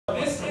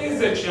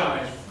is a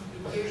challenge.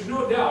 There's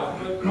no doubt.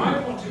 But my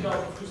point to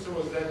Dr. Fuster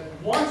was that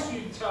once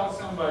you tell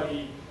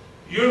somebody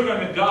you're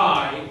going to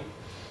die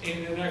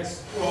in the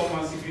next 12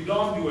 months if you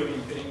don't do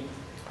anything,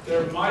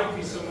 there might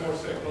be some more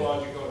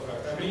psychological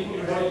effect. I mean,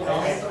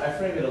 I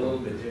frame it a little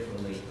bit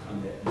differently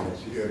in the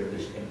spirit of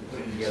this and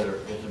putting together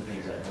different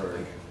things I've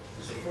heard.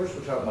 So first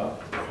we're talking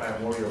about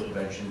primordial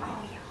prevention,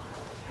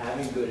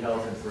 having good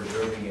health and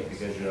preserving it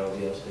because your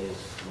LDL stays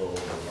low over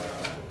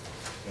time.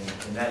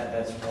 And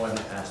that's one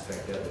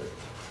aspect of it.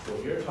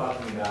 What you're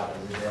talking about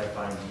is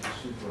identifying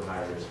super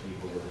high-risk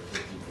people with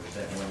a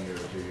 50% 1 year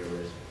or 2 year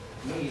risk.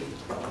 Me,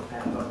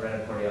 I'm a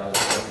brand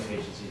cardiologist,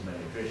 patient sees my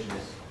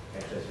nutritionist,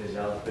 exercise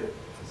physiologist, but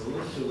it's a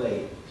little too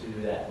late to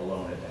do that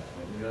alone at that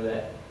point. We know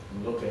that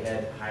we look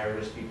ahead, higher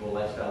risk people,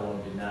 lifestyle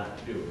alone did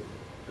not do it.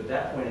 So at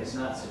that point, it's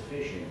not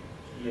sufficient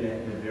in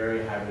a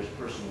very high risk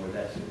person where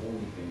that's the only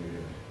thing you're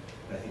doing.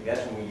 And I think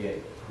that's when we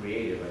get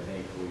creative, I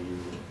think, where you,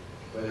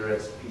 whether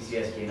it's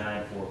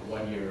PCSK9 for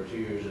 1 year or 2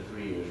 years or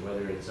 3 years,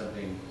 whether it's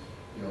something,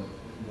 you know,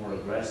 more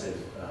aggressive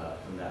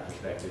from that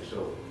perspective.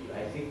 So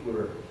I think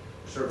we're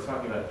sort of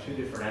talking about two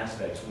different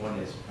aspects. One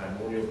is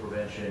primordial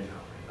prevention,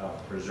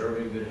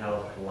 preserving good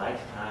health,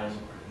 lifetime,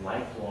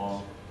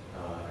 lifelong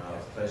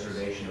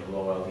preservation of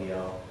low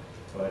LDL.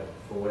 But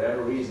for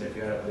whatever reason, if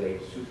you end up with a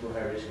super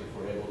high risk, if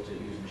we're able to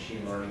use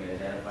machine learning and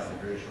identify in a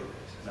very short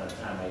amount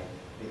of time, I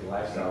think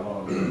lifestyle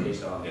alone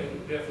based on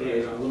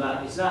it will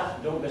not. It's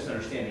not. Don't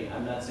misunderstand me.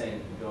 I'm not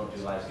saying don't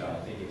do lifestyle. I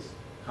think it's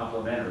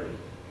complementary.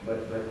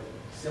 But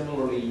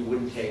similarly, you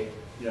wouldn't take.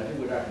 You know, I think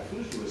what Dr.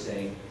 Fuster was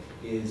saying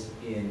is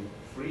in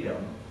freedom,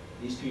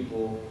 these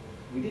people.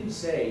 We didn't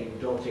say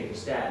don't take a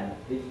statin.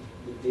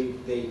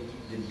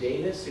 The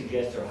data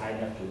suggests they're high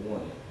enough to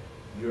warn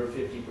it. Your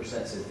 50%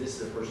 says this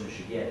is the person who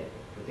should get it,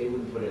 but they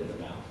wouldn't put it in the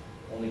mouth.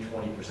 Only 20%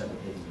 were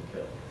taking the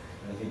pill.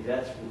 And I think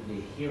that's the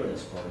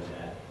adherence part of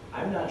that.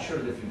 I'm not sure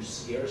that if you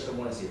scare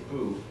someone and say,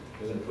 boo,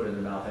 they're going to put it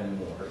in their mouth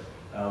anymore.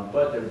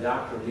 But their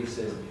doctor at least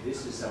says,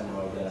 this is someone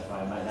who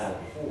identify, might not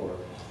have before,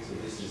 so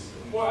this is...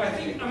 Well, I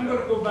think I'm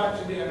going to go back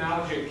to the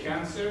analogy of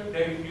cancer.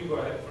 David, you go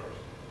ahead first.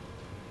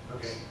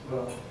 Okay,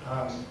 well,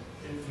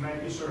 it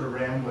might be sort of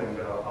rambling,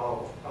 but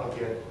I'll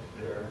get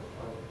there.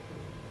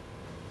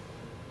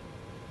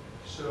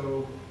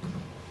 So,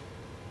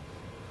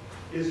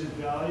 is it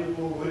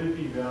valuable, would it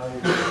be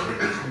valuable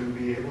to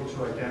be able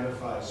to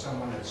identify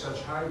someone at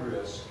such high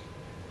risk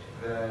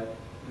that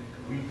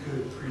we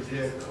could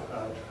predict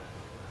a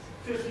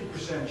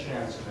 50%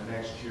 chance in the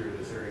next year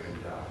that they're going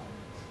to die?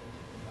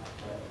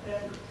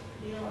 And,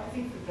 you know, I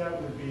think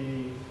that would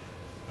be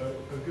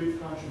a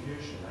good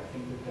contribution. I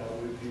think that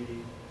would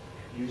be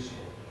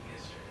useful.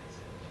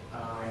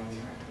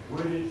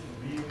 Would it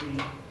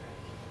really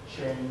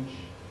change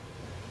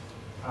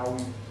how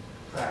we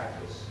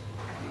practice?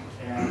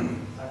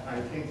 And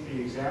I think the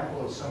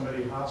example of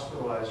somebody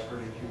hospitalized for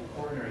an acute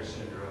coronary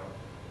syndrome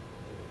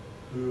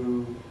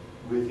who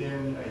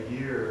within a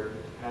year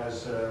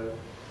has a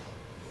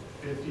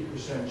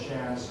 50%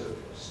 chance of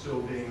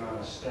still being on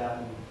a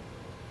statin,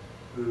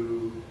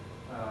 who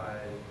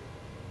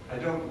I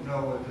don't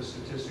know what the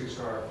statistics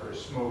are for a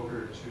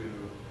smoker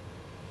to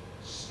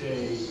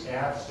stay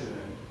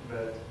abstinent,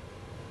 but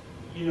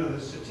you know,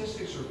 the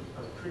statistics are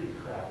pretty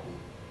crappy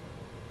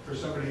for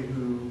somebody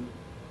who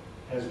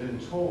has been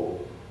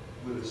told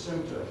with a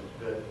symptom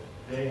that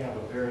they have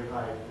a very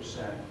high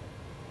percent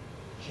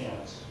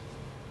chance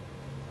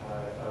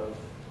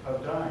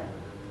of dying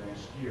within the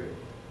next year.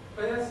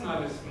 But that's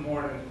not as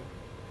more than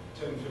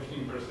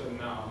 10–15%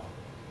 now.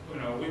 You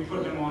know, we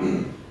put them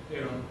on,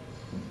 you know,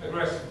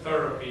 aggressive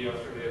therapy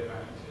after the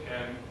event,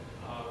 and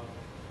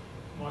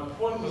my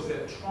point was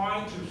that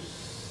trying to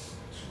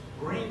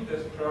bring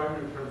this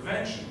primary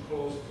prevention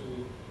close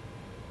to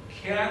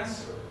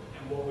cancer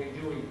and what we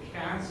do in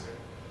cancer.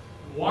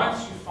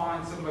 Once you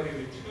find somebody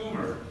with a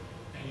tumor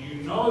and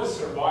you know the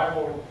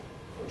survival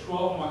for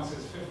 12 months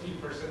is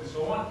 50% and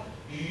so on,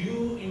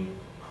 you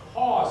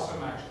cause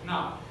some action.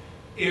 Now,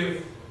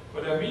 if,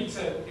 what Amit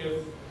said,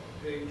 if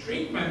the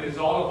treatment is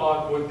all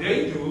about what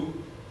they do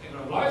in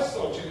a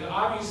lifestyle change,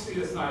 obviously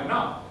that's not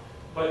enough.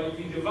 But if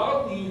you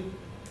develop new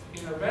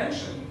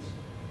interventions,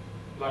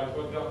 like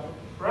what Dr.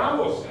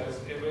 Bravo says,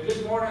 if it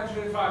is more than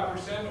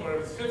 25% or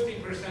if it's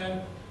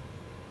 50%,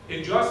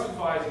 it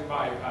justifies a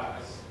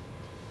bypass,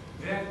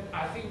 then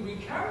I think we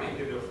can make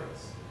a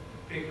difference.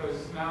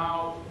 Because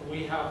now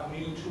we have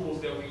new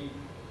tools that we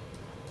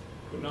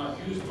could not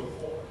use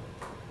before.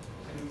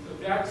 And so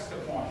that's the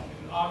point.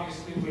 And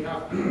obviously we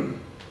have to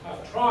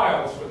have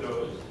trials for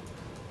those.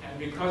 And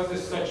because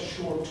there's such a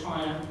short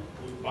time,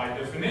 by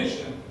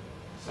definition,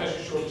 such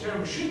a short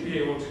term, we should be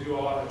able to do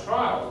a lot of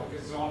trials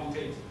because it only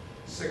takes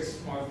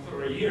 6 months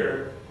or a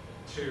year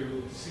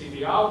to see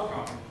the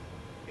outcome.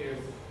 If,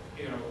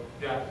 you know,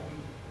 that,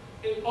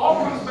 it all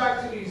comes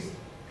back to these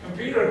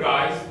computer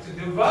guys to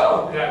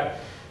develop that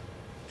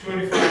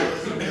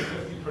 25% and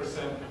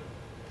 50%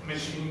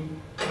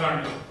 machine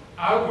learning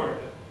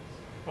algorithm.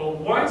 But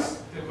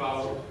once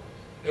developed,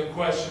 the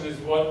question is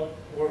what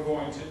we're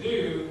going to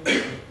do,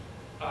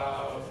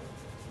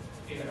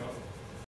 you know,